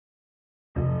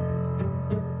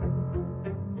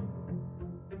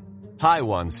Hi,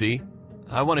 Wansi.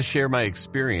 I want to share my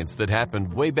experience that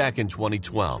happened way back in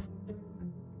 2012.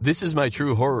 This is my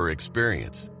true horror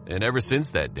experience, and ever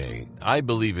since that day, I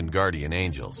believe in guardian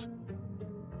angels.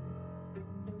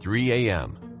 3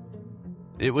 a.m.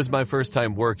 It was my first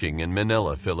time working in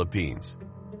Manila, Philippines.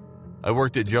 I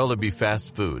worked at Jollibee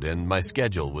fast food, and my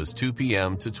schedule was 2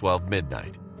 p.m. to 12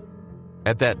 midnight.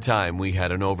 At that time, we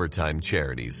had an overtime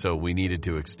charity, so we needed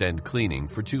to extend cleaning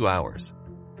for 2 hours.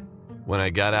 When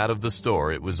I got out of the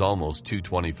store, it was almost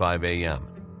 2:25 a.m.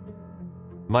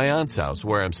 My aunt's house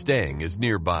where I'm staying is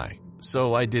nearby,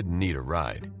 so I didn't need a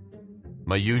ride.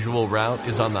 My usual route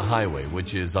is on the highway,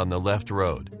 which is on the left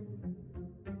road.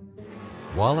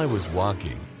 While I was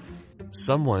walking,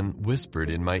 someone whispered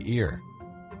in my ear.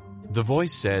 The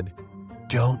voice said,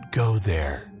 "Don't go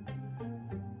there."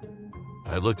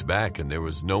 I looked back and there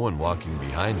was no one walking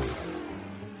behind me,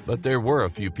 but there were a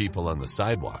few people on the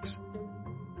sidewalks.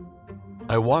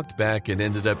 I walked back and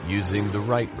ended up using the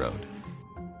right road.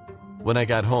 When I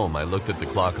got home, I looked at the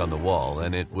clock on the wall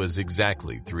and it was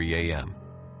exactly 3 a.m.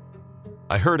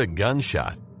 I heard a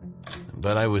gunshot,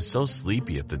 but I was so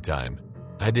sleepy at the time,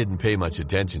 I didn't pay much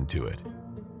attention to it.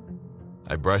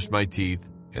 I brushed my teeth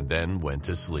and then went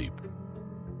to sleep.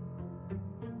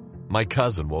 My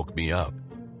cousin woke me up.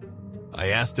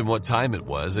 I asked him what time it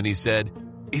was and he said,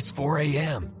 "It's 4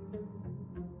 a.m.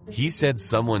 He said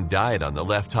someone died on the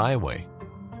left highway.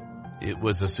 It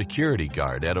was a security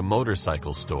guard at a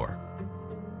motorcycle store.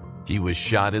 He was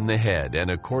shot in the head, and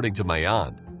according to my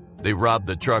aunt, they robbed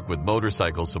the truck with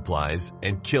motorcycle supplies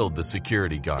and killed the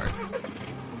security guard.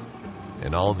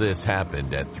 And all this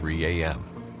happened at 3 a.m.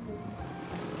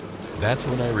 That's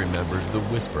when I remembered the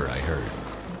whisper I heard.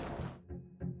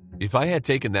 If I had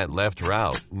taken that left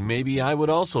route, maybe I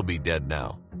would also be dead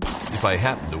now, if I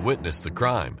happened to witness the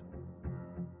crime.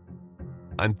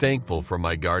 I'm thankful for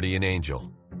my guardian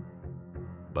angel,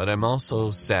 but I'm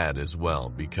also sad as well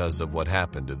because of what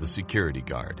happened to the security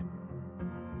guard.